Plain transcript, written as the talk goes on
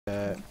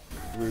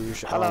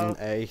Rouge on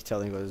A,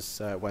 telling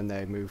us when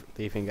they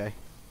leaving A,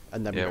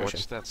 and then yeah,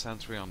 watch that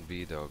sentry on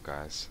B though,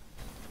 guys.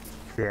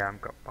 Yeah, I'm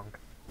got bunk.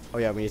 Oh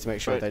yeah, we need to make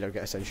sure they don't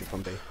get a sentry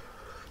from B.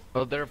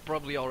 Well, they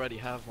probably already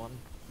have one.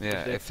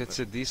 Yeah, if it's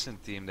a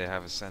decent team, they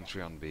have a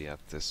sentry on B at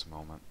this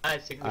moment. I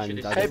think we And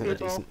should I don't think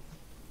they're decent.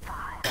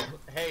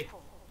 Hey.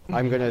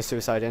 I'm gonna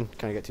suicide in.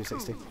 Can I get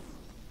 260?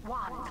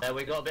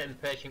 We got a bit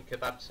impatient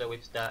kebab, so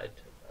we've started.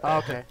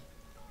 Okay.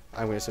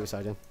 I'm gonna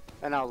suicide in.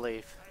 And I'll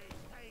leave.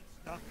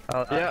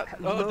 Yeah.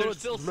 Oh, they're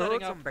still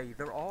setting up. On B.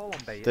 They're all on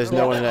B. There's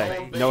no one in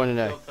A. No one in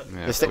A.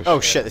 Yeah, The stick.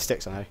 Oh shit, the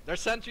stick's on A. Their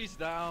sentry's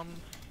down.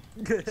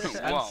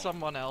 And Wow.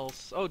 someone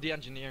else. Oh, the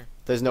engineer.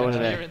 There's no one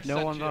in Engineer A. and No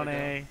sentry one's on are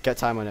down. A. Get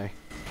time on A.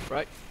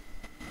 Right.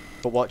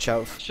 But watch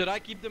out. Should I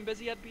keep them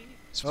busy at B?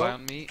 Spy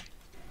on me.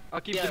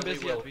 I'll keep Yeah, them we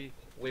busy will. at B.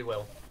 We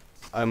will.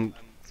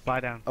 Spy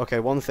down. Okay,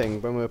 one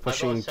thing, when we're I've got a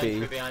pushing sentry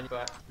B. behind you.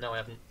 No, I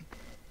haven't.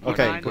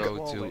 Okay,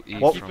 Go to E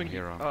What? from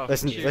here on. Oh,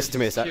 Listen to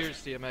me a sec. Cheers,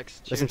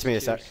 DMX. Listen to me a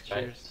Cheers, sec.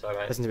 Right, Cheers. it's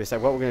alright. Listen to me a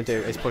sec. What we're gonna do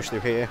is push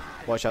through here.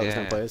 Watch out, there's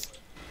no Yeah. players.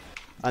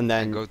 And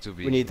then Go to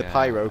B. we need the yeah,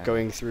 pyro yeah.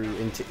 going through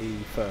into E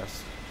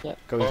first. Yep.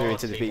 Going through Oh,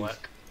 into the B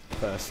teamwork.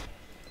 first.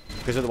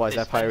 Because otherwise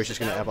their This pyro is fence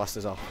just is gonna down. airblast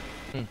us off.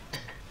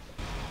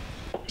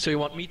 So you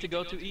want me to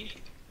go to E?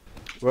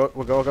 We're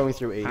going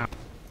through E. Ah.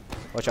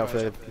 Watch out for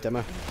the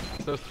demo.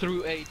 So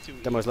through A to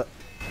E. Demo's lit.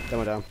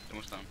 Demo down.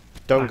 Almost down.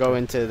 Don't go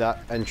into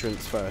that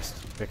entrance first,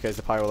 because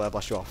the pyro will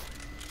airblast you off.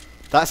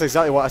 That's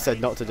exactly what I said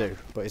not to do,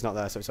 but he's not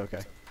there, so it's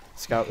okay.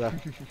 Scout there.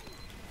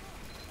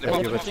 They Yeah,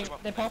 popped, you they would-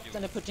 popped. They popped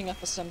and they're putting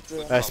up a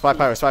sentry. Spy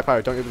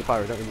pyro, don't give me the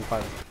pyro, don't give me the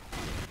pyro.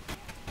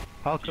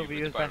 I'll cover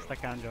you as best I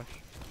can,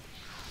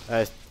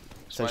 Josh.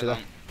 Sentry there.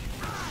 down.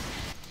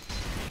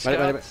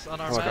 Scouts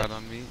on our Oh my map. Scout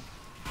on me.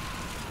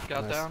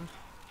 Scout Nice. down.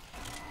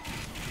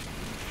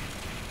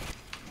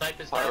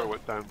 Sniper's Pyro down.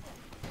 went down.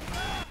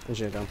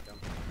 Engineer down.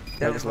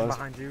 Demo's low.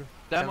 behind you.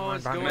 Demo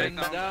is Down, going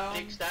down. down.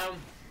 Dig's down.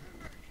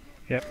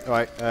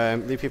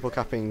 Alright, leave people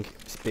capping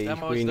B.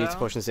 Demo's We need to down.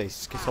 push and C.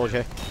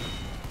 Soldier here.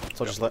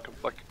 Soldier's lit.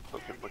 Look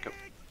him.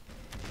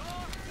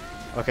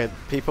 Okay,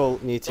 people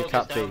need to Soldier's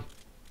cap B. down.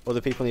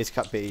 Other people need to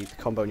cap B. The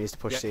combo needs to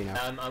push C now.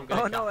 I'm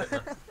gonna Oh, no. cap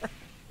it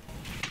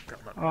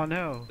now. Oh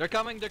no. They're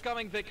coming,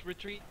 Vic,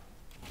 retreat.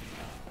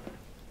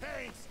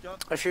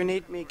 If you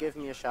need me, give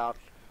me a shout.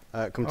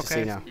 Come to C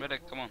Okay. now.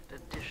 Medic, come on.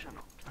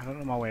 I don't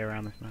know my way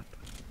around this map.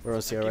 We're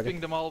on C already.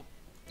 Keeping them all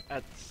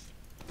at...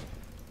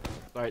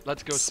 Alright,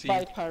 let's go C.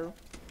 Spy pyro.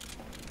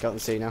 Get on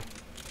C now.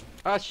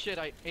 Ah shit,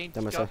 I ain't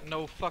Demo got sir.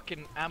 no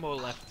fucking ammo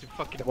left to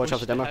fucking Watch out push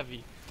for demo. the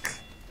heavy.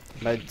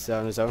 Med's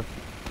on his own.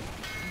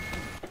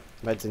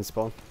 Med's in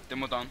spawn.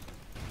 Demo down.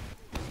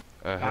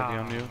 Heavy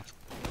on you.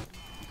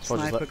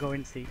 Soldier's Sniper lit.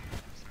 going C.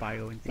 Spy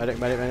going C.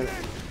 Medic.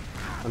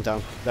 I'm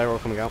down. They're all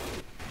coming out.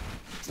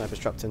 Sniper's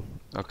trapped in.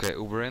 Okay,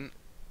 Uber in.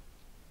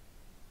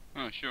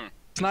 Oh, sure.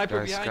 Sniper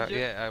Guys, behind you.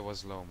 yeah, I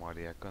was low,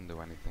 Marty. I couldn't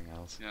do anything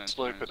else. Yeah, it's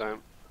Sniper fine.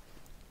 down.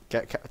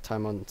 Get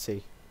time on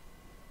C.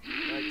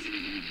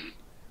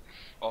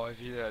 Oh, if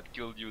he had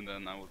killed you,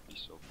 then I would be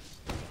so.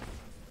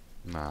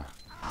 Nah.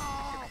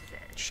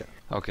 Shit.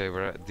 Okay,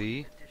 we're at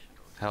D.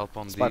 Help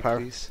on Spy D, power.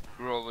 please.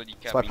 We're already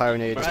Spy capping. pyro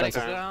near your Medic's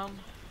dispenser. down.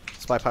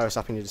 Spy pyro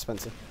sapping your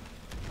dispenser.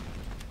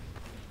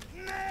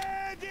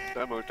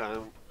 Demo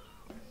down.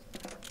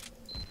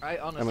 I see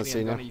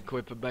honestly am now. gonna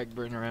equip a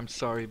backburner, I'm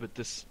sorry, but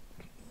this...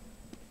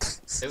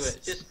 Do it.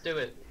 Just do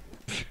it.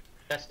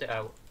 Test it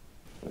out.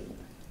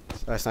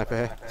 Sniper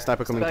here.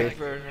 Sniper coming D.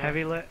 Backburner.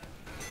 Heavy lit.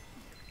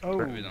 Oh.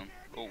 Heavy down.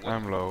 Oh, what?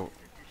 I'm low.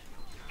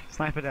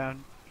 Sniper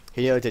down.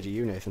 He nearly did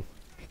you, Nathan.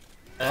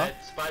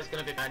 Spy's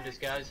gonna be behind us,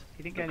 guys.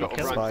 He didn't get any Got a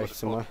kills. Spy rank for the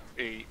somewhere. top.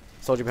 E.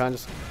 Soldier behind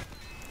us.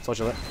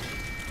 Soldier lit.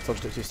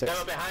 Soldier took 2 sticks.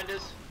 Demo behind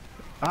us.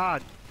 Ah,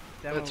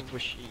 demo. Let's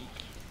push E.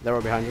 They're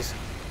all behind us.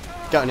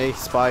 Get an E.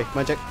 Spy.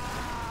 Magic.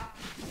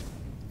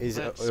 He's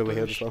over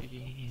here as well.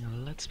 E.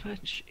 Let's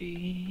push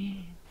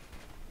E.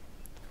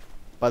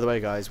 By the way,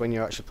 guys, when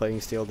you're actually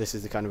playing Steel, this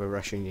is the kind of a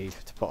rush you need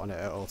to put on it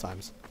at all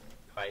times.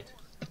 Right.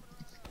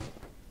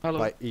 Hello.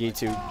 Like, you need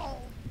to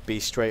be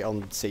straight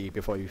on C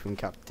before you can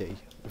cap D.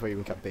 Before you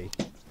can cap B.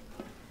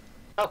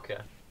 Okay.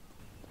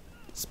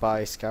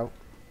 Spy, scout.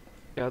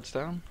 Scouts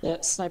down. Yeah,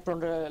 sniper on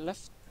the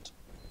left.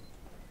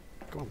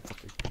 Go on,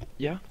 fucking.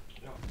 Yeah.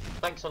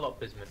 Thanks a lot,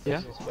 Bismuth. Yeah?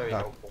 This is very Ah.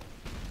 helpful.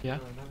 Yeah.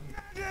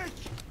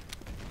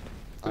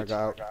 I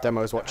got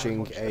Demos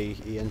watching A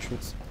E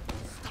entrance.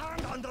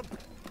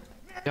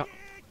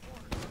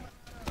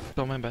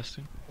 Dat mijn best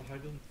doen.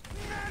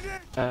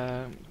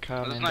 Ik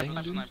ga mijn ding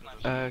doen.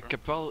 Ik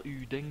heb wel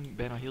uw ding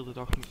bijna heel de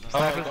dag moeten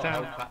Sniper's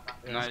down.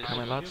 Nice.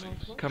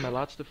 Ik ga mijn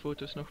laatste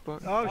foto's nog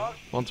pakken. Oh,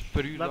 Want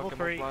per uur dat Level ik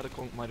hem 3. opladen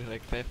kon ik maar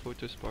gelijk 5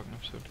 foto's pakken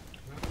ofzo.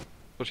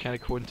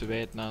 Waarschijnlijk gewoon te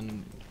wijten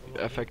aan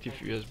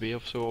effectief USB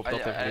ofzo, of dat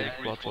er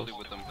volledig plat was.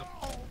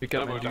 Ik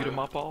heb een dure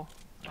map al.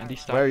 En die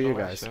staat Where are you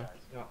nog, guys? zo.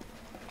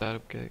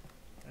 Daarop kijk.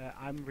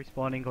 I'm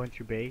respawning going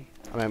through B. I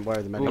mean, where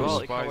are the men?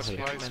 Hoewel, ik ga spy,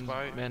 waarschijnlijk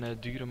spy. mijn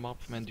dure map,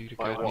 mijn dure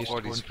Spy, kaart what eerst are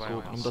gewoon these spy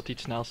verkopen, ones? omdat die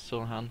het snelst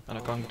zullen gaan. En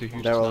dan kan ik de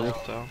huur Daar wel sneller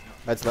niet. betalen.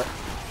 Med's lit.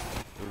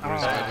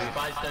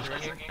 Spy's dead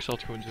ringing. Ik zal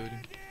het gewoon zo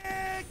doen.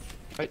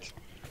 Right.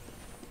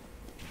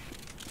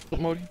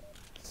 Modi.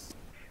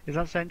 Is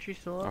that sentry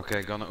still up?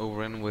 Okay, gonna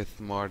over in with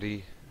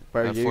Marty.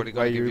 Where are you? 40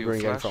 Where are gonna give you you a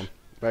bringing in flash. from?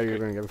 Where are you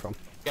bringing in from?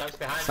 Guys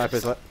behind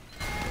Snipers us.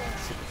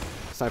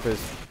 lit.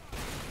 Snipers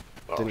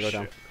Oh, didn't go shit.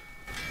 down.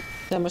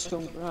 Demo's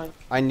going behind.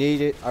 I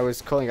need it. I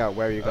was calling out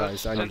where are you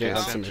guys. I Okay, need it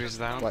answer me. sentries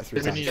down. Like 3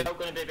 Isn't times. he- They're not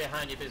going to be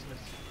behind your business.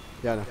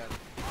 Yeah, I know.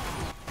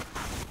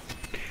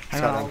 Hang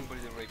Scout on. down.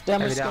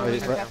 Demo's down. going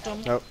Is it lit?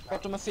 bottom. Nope.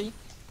 Bottom of E.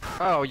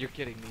 Oh, you're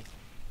kidding me.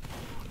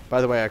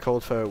 By the way, I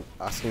called for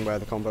asking where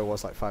the combo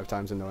was like 5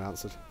 times and no one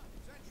answered.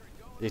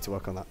 You need to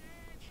work on that.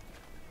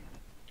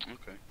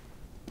 Okay.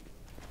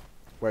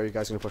 Where are you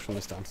guys going to push from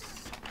this time?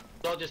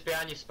 Soldiers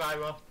behind you,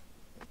 Spyro.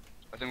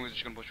 I think we're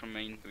just gonna push from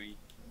main to E.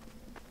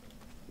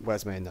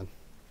 Where's main then?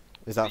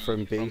 Is that B,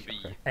 from B? from B.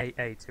 Okay.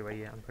 A to A,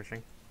 yeah, I'm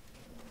pushing.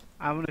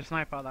 I'm gonna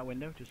snipe out that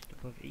window just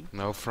above E.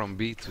 No, from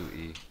B to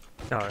E.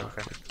 Oh,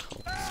 okay.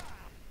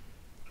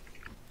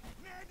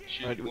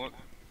 Shit, Right, what?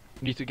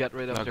 Need to get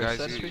rid of No, their guys,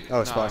 sentry. Oh,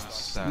 no, spy.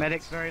 sad.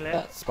 Medic's very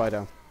lit. Spy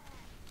down.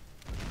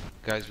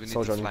 Guys, we need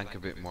Soldier to on you. flank a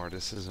bit more.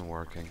 This isn't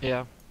working.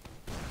 Yeah.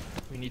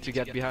 We need to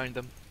get behind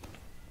them.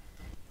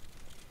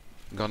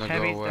 Gonna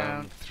Heavy's go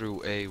down.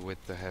 through A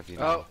with the heavy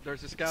now. Oh,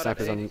 there's a scout at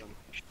Snipers A. on you.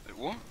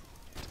 What?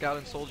 Scout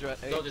and soldier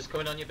at A. Soldiers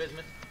coming on your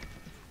business.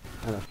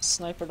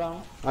 Sniper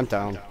down. I'm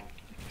down.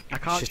 I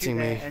can't Shitting shoot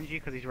their me. NG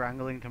because he's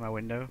wrangling to my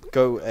window.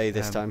 Go A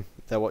this Um, time.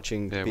 They're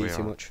watching there B we too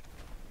are. much.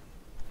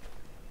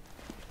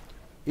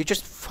 You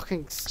just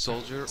fucking.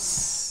 Soldier,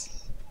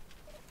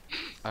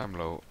 I'm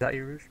low. Is that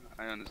you, Rouge?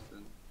 I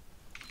understand.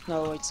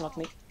 No, it's not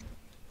me.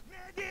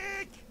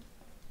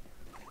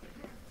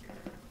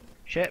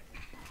 Shit.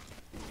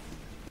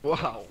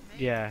 Wow.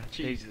 Yeah.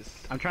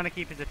 Jesus. I'm trying to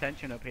keep his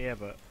attention up here,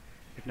 but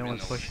if no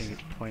one's pushing,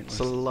 it's pointless. It's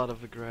a lot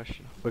of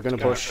aggression. We're gonna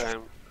Scout push.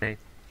 down. We're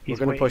He's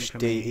gonna waiting push for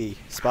D me. E.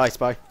 Spy,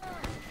 spy.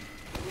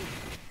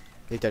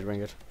 He dead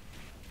ringed.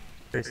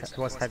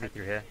 What's heavy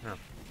through here? No.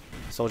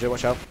 Soldier,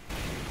 watch out.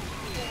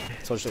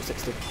 Soldier at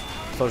 60.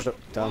 Soldier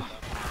down.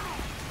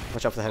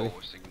 Watch out for the heavy. Oh,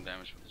 we're taking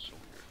damage from the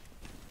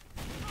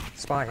soldier.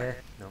 Spy here.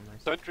 No,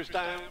 nice. Sentry's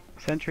down.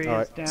 Sentry is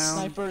Alright. down.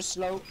 Sniper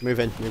slow. Move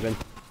in, move in.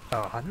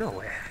 Oh, no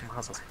way.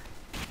 Miles away.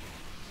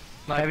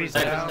 Heavy's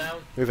Snipers down.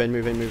 down. Move in,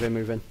 move in, move in,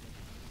 move in.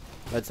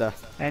 Red's there.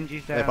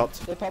 NG's They down.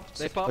 popped. They popped.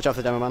 They pop. Watch out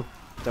for the demo man.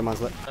 Demo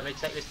man's lit. Let me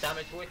take this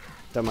damage, Wick.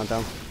 Demo man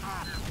down.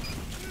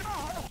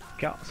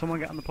 Someone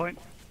get on the point.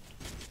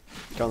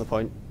 Get on the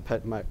point.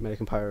 Pet, medic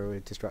and pyro are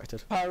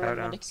distracted.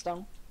 Paramedics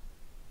down.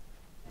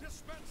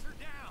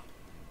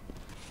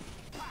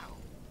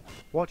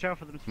 Watch out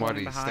for them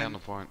spawning Marty, stay on behind. the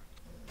point.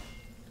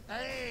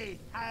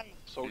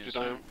 Soldier Yes,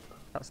 down.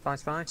 That's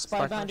spy.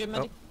 Spy behind you,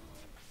 medic.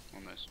 Oh,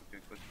 nice.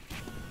 Okay, good.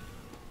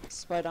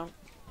 Spy down.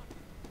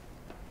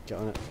 Get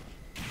on it.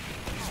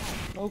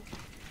 Nope.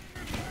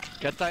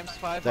 Get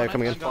 ~5. They're on it,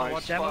 coming in. I'm gonna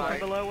watch Demo spy.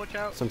 from below, watch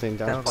out. Something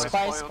down. Demo. Spy,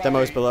 Spy on spy.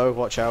 Demo's below,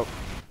 watch out.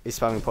 He's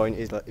spamming point,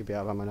 he'll be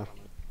out of ammo now.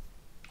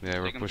 Yeah,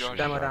 we're Take him, pushing. Josh.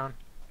 Demo down.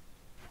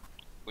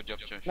 Good job,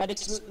 Josh.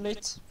 Medics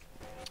lit.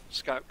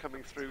 Scout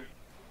coming through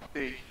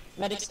B.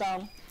 Medics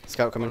down.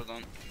 Scout coming. Well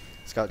done.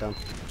 Scout down.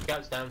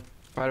 Scouts down.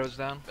 Pyro's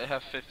down. They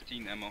have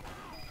 15 ammo.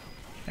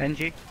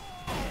 NG.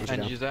 Push it down.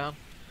 NG's down.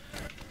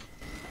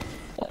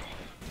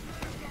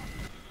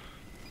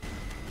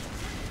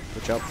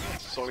 Good job.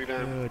 Solly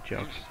down. Good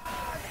job.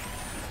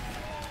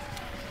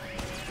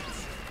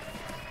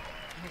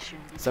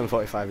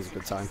 7:45 is a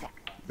good time.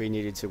 We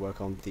needed to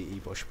work on the E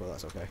bush, but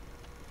that's okay.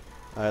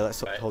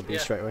 Let's Right, hold B yeah.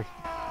 straight away.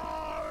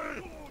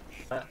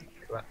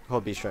 Right.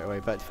 Hold B straight away.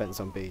 Better defense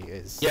on B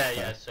is. Yeah,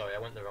 better. yeah, sorry, I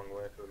went the wrong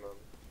way for a moment.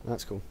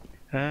 That's cool.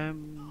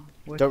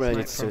 Where's Don't the really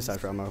need to snipe from? suicide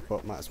for ammo,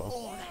 but might as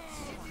well.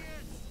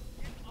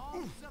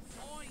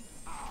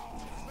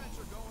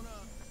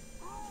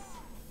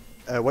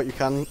 What you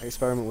can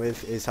experiment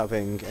with is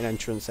having an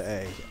entrance at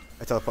A,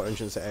 a teleport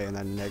entrance at A, and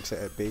then an exit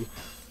at B.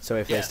 So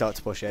if Yeah. they start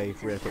to push A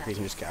really quickly, you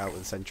can just get out with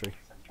the sentry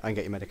and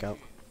get your medic out.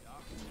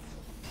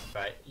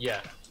 Right,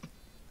 yeah.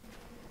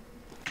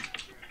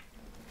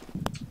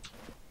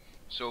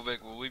 So,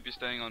 Vic, will we be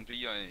staying on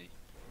B or A?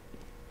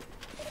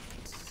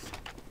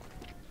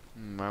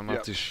 I'm not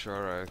Yep. too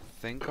sure. I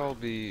think I'll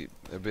be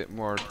a bit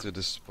more to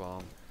the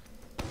spawn.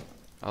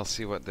 I'll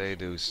see what they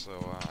do, so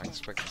I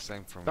expect the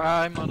same from me.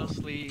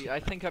 I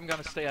think I'm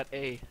gonna stay at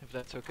A, if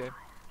that's okay.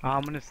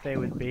 I'm gonna stay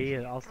with B.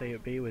 I'll stay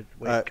at B with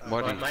Wick.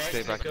 Marty, Right, my stay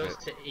exit back a goes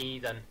bit. to E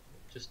then.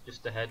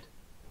 Just ahead.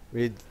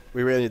 We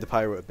really need the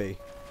pyro at B.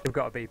 We've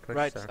got a B push.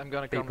 Right, so I'm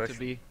gonna B come push. to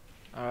B.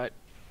 Alright.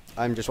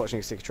 I'm just watching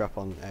a sticky trap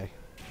on A.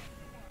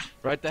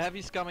 Right, the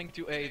heavy's coming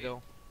to A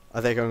though.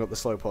 Are they going up the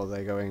slope or are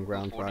they going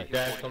round 40. right?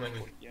 They're coming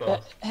Uh,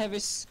 both.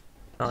 heavy's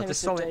Oh, Heavy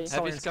just to solid, day. solid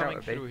Heavy's and scout coming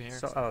at B. through here.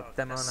 Oh,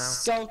 demo now.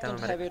 South Demo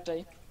and medic. heavy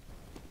day.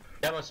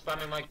 Demo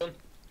spamming my gun.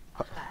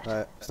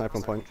 Sniper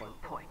on point.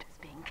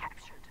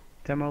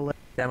 Demo lit.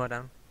 Demo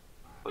down.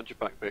 On your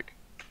back, Vic.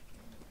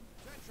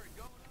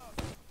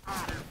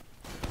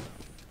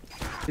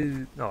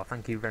 Oh,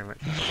 thank you very much.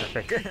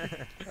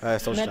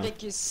 Soldier down.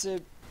 Medic is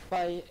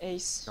by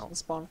Ace No. and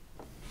spawn.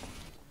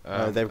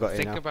 They've got A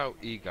Think now. about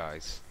E,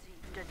 guys.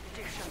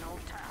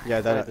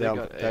 Yeah, they're, Right, they they're,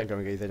 got they're A.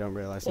 going E, they don't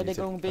realise Yeah, they they're need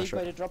to going big pressure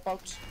by it. the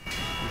dropout.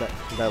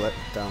 They're lit.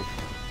 Down.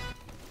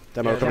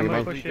 Demo Yeah, coming demo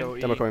main. push go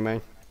Demo E. coming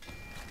main.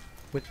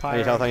 With I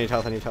need pyro. health, I need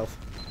health, I need health.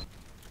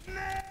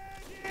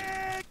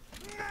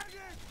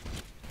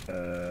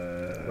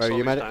 Where are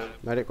you, Solly's medic? down.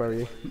 Medic, where are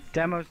you?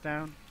 Demo's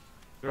down.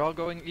 They're all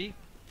going E.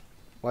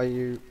 Why are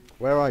you...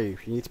 Where are you?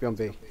 You need to be on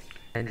B.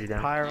 Energy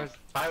down. Pyro's.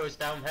 Pyro's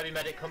down, heavy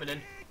medic coming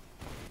in.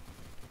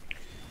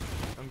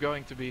 I'm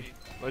going to B.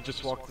 I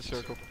just walked the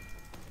circle.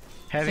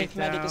 Heavy Think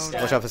medic down. is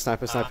down. Watch out for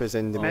sniper. Sniper's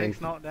in the main.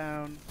 Medic's not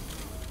down.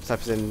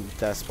 Sniper's in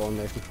their spawn,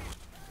 Nathan.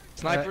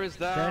 Sniper is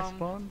Their down.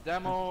 spawn.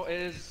 Demo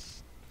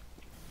is.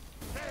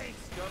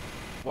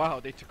 Wow,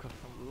 they took a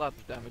lot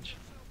of damage.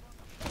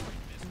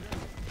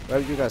 Where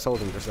are you guys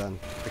holding just then?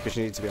 Because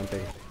you need to be on B.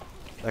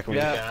 They're coming.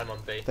 Yeah. Yeah, I'm on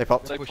B. They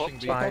popped. They Pushing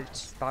popped. B.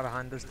 Spy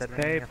behind us, dead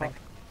They ringing, I think.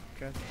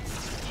 Good.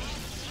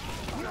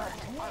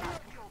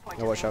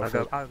 No, watch out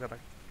for I'll go back.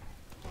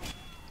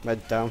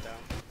 med down.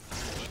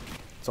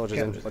 Soldiers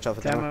in. Watch out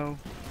for demo. Demo.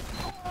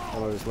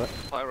 Demo's lit.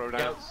 Pyro down.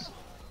 Scouts.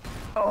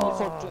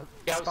 Oh,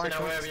 Scouts spy in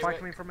our area.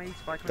 coming from me,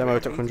 spy coming Demo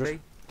from took me,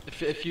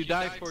 100. If you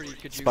die for you,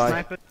 could you Spy.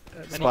 Sniper.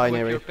 unequip Spy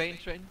near your E. pain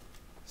train?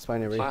 Spy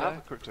near E. I have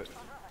equipped it.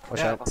 Watch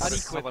Yeah, out.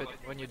 unequip it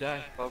when you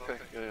die. Okay,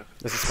 yeah.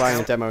 There's a spy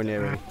and a demo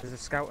near E. There's a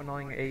scout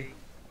annoying E.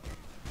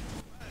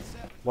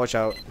 Watch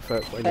out for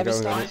when you're Heavy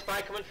going on Spy, it.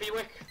 spy coming for you,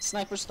 Wick.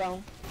 Sniper's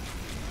down.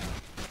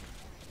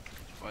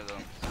 Well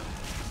done.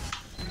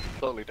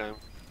 Totally down.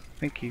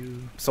 Thank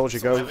you. Soldier,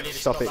 We go. need to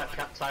Stop it. that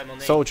cap time on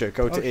the Soldier,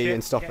 go to Oh, E shit,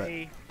 and stop get it.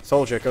 E.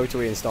 Soldier, go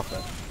to E and stop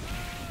it.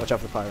 Watch out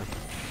for pyro.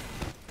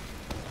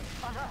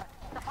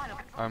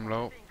 I'm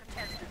low.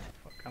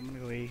 Fuck, I'm gonna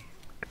go E.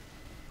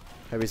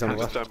 Heavy's on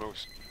the Just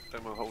left.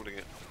 demo holding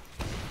it.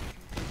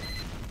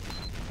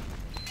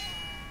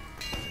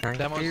 Thank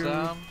Demo's you.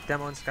 down.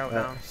 Demo and scout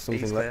Yeah, down.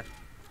 something B's lit.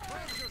 clear.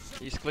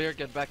 He's clear,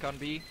 get back on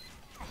B.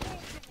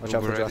 Watch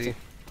out for Uber ready. Jotty.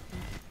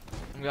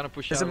 I'm gonna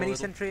push There's out a mini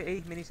little. sentry at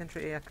E, mini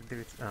sentry at E, I could do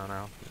it. Oh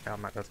no, I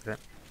might go to it.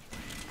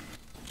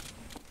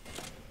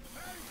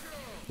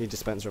 You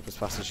dispenser up as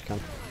fast as you can.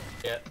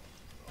 Yeah.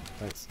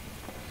 Thanks.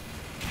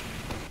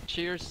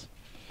 Cheers.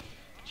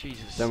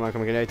 Jesus. Demo man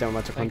coming in A, demo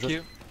man took Thank 100.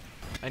 you.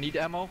 I need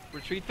ammo.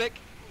 Retreat pick.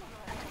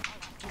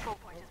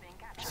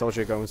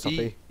 Soldier, go and stop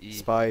E, E. E.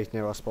 Spy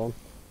near our spawn.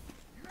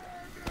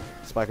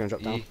 Spy gonna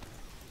drop down. E.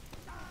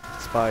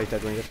 Spy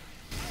dead winged.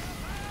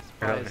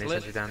 I got Guys, mini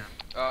lit. sentry down.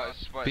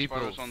 People,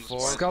 Spyro's on the four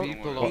spot. Scout.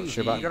 people Oh, on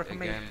shit, E back. You got it from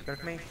me, again. got it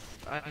from me.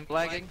 I'm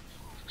lagging.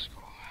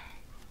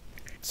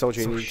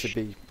 Soldier, you need to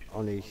be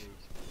on E.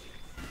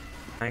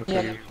 Thank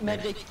Yeah, you.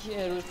 medic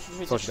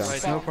Soldier down.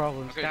 Right. No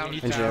problem. Okay, Scout. We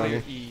need Engineer to on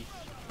clear you. E.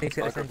 Need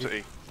to I get got this to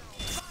E.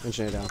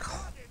 Engineer down.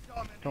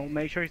 Don't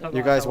make sure he's not.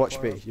 You got guys a watch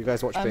teleport. B. You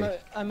guys watch B.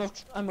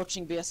 I'm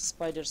watching BS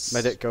spiders.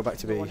 Medic, go back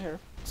to No B. one here.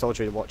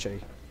 Soldier, watch E.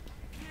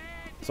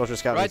 Soldier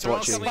scout Right, needs to they're all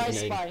watch E. coming Spy, in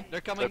E. spy. They're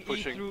They're coming E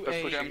pushing. through They're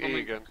A. pushing I'm E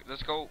again.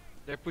 Let's go.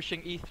 They're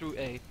pushing E through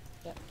A.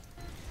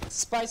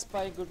 Spy,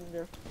 good in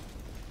there.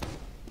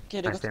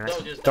 Okay, Nice, they nice.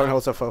 Soldiers Don't down.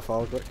 hold so far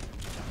forward, quick.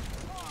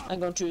 I'm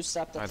going to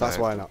zap that. I That's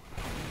died. why not.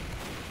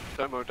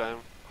 Demo down.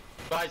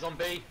 Spies on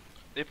B.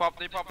 They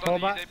popped Fall on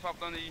E, back. they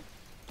popped on E.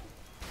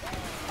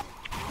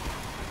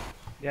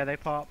 Yeah, they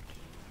popped.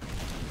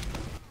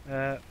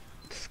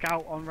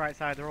 Scout on right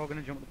side. They're all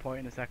gonna jump the point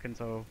in a second,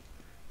 so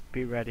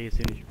be ready as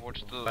soon as you.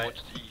 Watch the Right.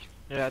 E.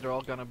 Yeah, they're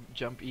all gonna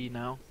jump E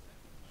now.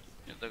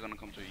 Yeah, they're gonna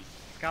come to E.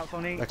 Scouts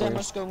on E. They're coming.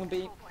 Demo's going to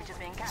be.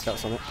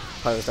 Scouts on it.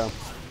 Pyro's down.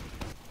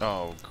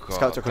 Oh god,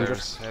 Scout took 100.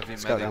 there's heavy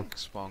Scout medic down.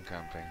 spawn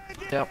camping.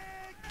 Yep.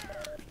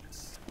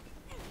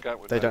 Scout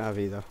went They down. don't have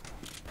E though.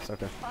 It's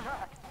okay.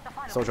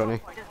 Soldier on E.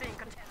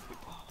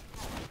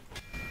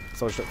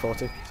 Soldier took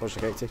 40. Soldier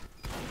took 80.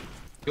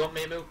 You want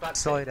me to move back?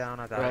 Slow down,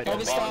 I died. Right.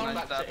 Heavy Bottom down.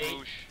 back That to E.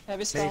 push.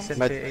 Heavy Mini down. sentry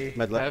Med, at E.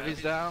 med lit.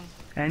 Heavy's down.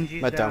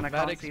 NG's Med down. down. I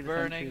can't Medic's see the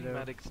burning. sentry, though.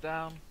 Medic's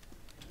down.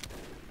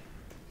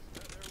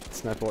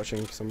 Sniper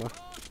watching somewhere.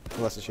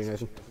 Unless it's you,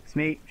 Nathan. It's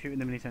me shooting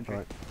the mini sentry.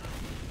 Alright.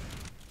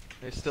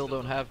 They still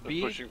don't have They're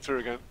B. pushing through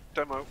again.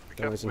 Demo. Be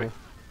Demo's in careful. here.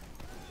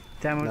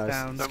 Demo's No,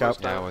 down. Scout.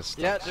 Demo's Yeah, I down. was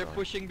Yeah, stuck, they're sorry.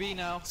 pushing B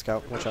now.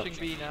 Scout, watch out. Pushing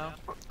B now.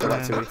 Go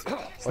back to E.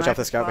 Watch out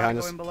for the scout behind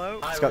us. Going below.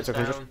 Pyro's Scout took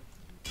 100. down.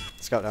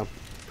 Scout down.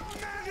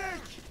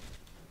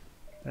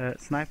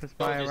 Sniper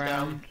spy Soldiers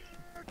around. down.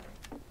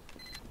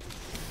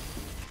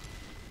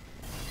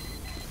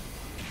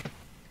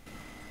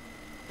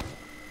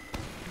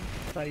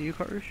 Is that you,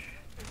 Korush?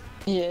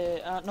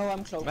 Yeah, no,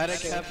 I'm close. Medic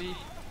So- heavy. He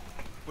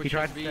Pushing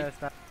tried B. to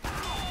stab.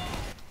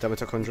 Demo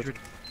took 100.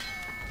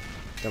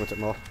 Demo took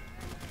more.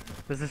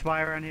 There's a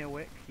spy around here,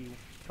 Wick. He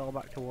fell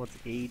back towards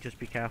E. Just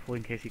be careful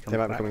in case he comes They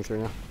might back. be coming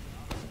through now.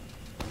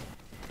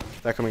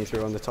 They're coming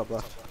through on the top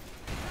left.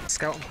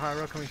 Scout and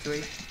pyro coming through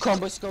E.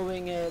 Combo's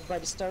going by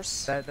the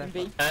stairs. There, there. in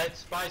B.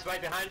 Spies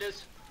right behind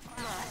us.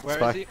 Where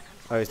Spy. is he?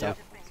 Oh, he's down.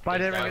 Spy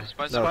dead Down. ringing.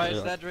 Spies No, Spy you're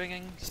is right. dead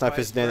ringing.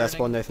 Sniper's Spy's near their burning.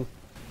 spawn, Nathan.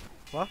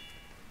 What?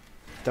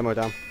 Demo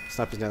down.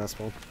 Sniper's near their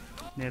spawn.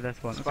 Near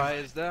this one. Spy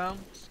is down.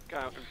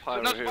 Scout and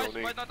Pyro No, here Spies, on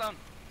E. Spies not down.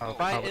 Oh,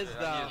 Spy oh, is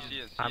down.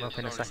 Yes, I'm up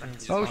in a sorry. second.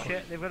 Yes, Oh sorry.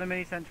 shit, they've got a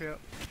mini sentry up.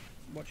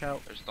 Watch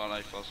out. I just thought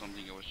I saw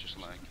something, it was just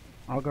like...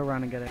 I'll go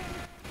around and get it.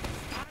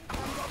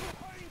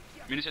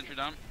 Mini sentry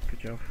down. Good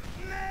job.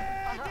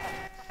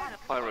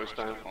 Pyro's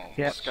down.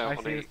 Yeah, Scout I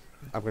on see. E.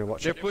 I'm gonna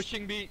watch They're it.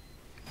 pushing B.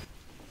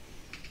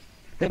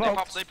 They They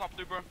both. pop,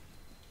 Uber.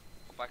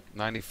 Go back.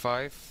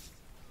 95.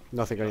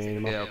 Nothing going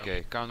anymore. Yeah,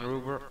 okay. Counter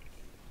Uber.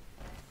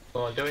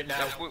 Go on, do it now.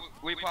 Yeah,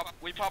 we pop.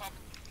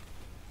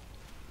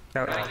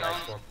 Go Right, down.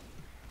 nice one.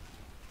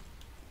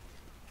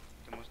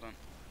 Almost done.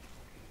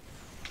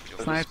 There's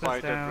a Sniper's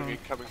spider down. ringing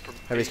coming from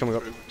Heavy's B coming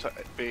up. through to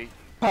B.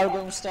 Pyro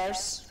going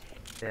stairs.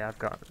 Yeah, I've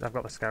got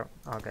the scout.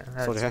 I'll get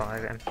Soldier here. spy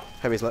again.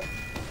 Heavy's lit.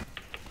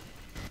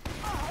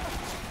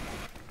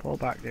 Fall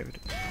back, dude.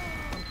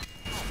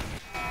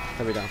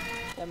 Heavy down.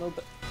 Yeah, move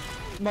back.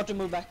 Martin,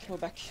 move back,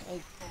 move back.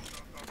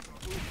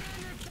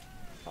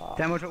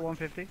 Demo's at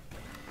 150.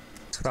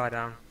 Spy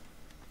down.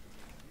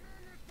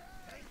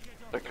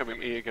 They're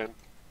coming E again.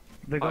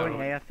 They're going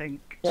Pyro. A, I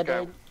think. Yeah,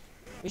 Scout.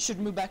 we should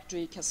move back to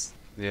E, cause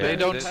Yeah, They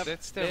don't have-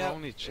 that's they their have-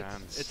 only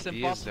chance. It's E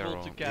is their impossible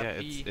to own. cap Yeah,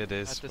 E it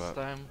is, at this but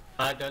time.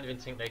 I don't even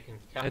think they can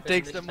cap It in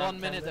takes this them time, 1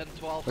 can minute they? and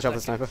 12 Watch out for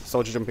the seconds. sniper.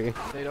 Soldier jumping in.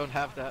 They don't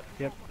have that.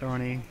 Yep, they're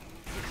on E.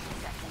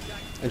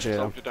 Engineer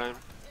down. Soldier down.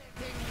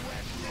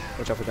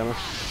 Watch out for demo.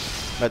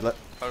 Med lit.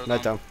 Pyro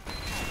Med down.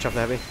 Watch out for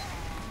heavy.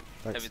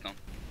 Thanks. Heavy down.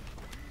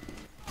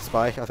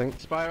 Spy, I think.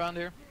 Spy around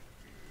here.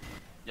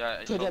 Yeah,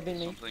 I Could shot have been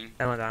me. something.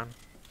 Demo down.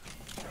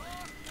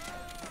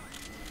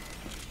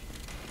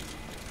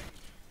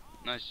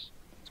 Nice.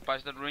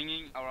 Spice that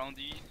ringing around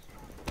E.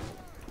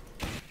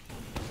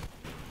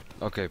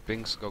 okay,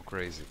 pings go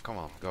crazy. Come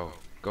on, go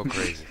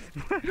crazy.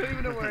 I don't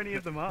even know where any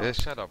of them are. Yeah,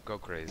 shut up, go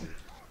crazy.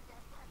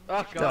 Oh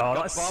Oh, god,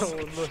 that's so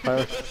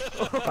Pyro.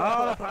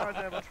 Oh, Pyro's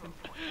there, watch them.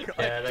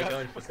 Yeah, they're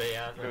going for B,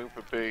 aren't they? Going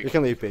for B. You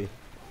can leave B.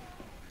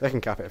 They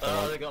can cap it if they Oh,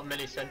 want. they got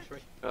mini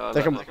sentry.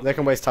 They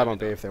can waste time on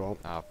B if they want.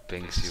 Ah,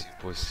 pings, you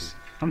pussy.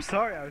 I'm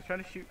sorry, I was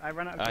trying to shoot. I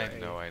ran out of I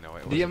grenade. know. It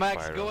was a DMX,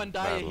 pyro. go and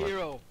die Bad a luck.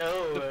 hero.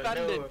 No,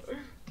 Defend no. it.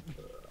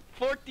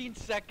 14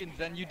 seconds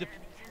and you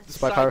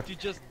Spy power. decide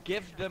to just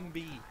give them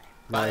B.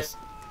 Nice.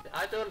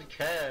 I don't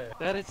care.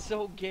 That is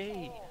so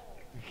gay.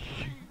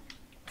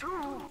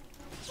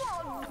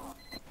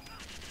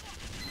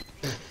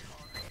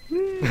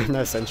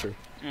 No sentry.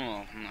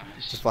 Oh,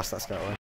 nice. Just blast that scout away.